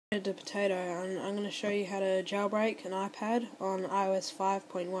The potato, and I'm going to show you how to jailbreak an iPad on iOS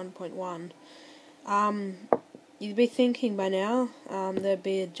 5.1.1. You'd be thinking by now there'd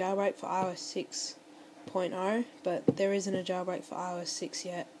be a jailbreak for iOS 6.0, but there isn't a jailbreak for iOS 6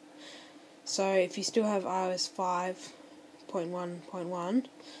 yet. So if you still have iOS 5.1.1,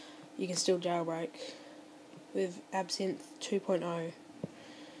 you can still jailbreak with Absinthe 2.0.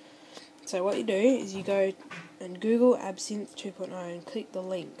 So what you do is you go and Google Absinthe 2.0 and click the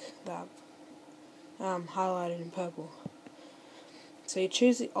link that I've highlighted in purple. So you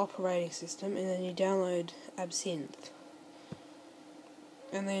choose the operating system and then you download Absinthe.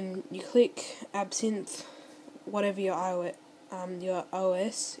 And then you click Absinthe, whatever your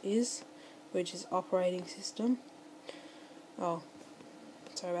OS is, which is operating system. Oh,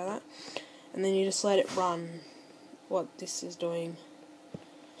 sorry about that. And then you just let it run what this is doing.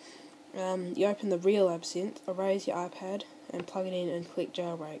 You open the real Absinthe, erase your iPad, and plug it in and click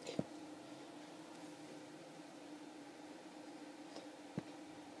jailbreak.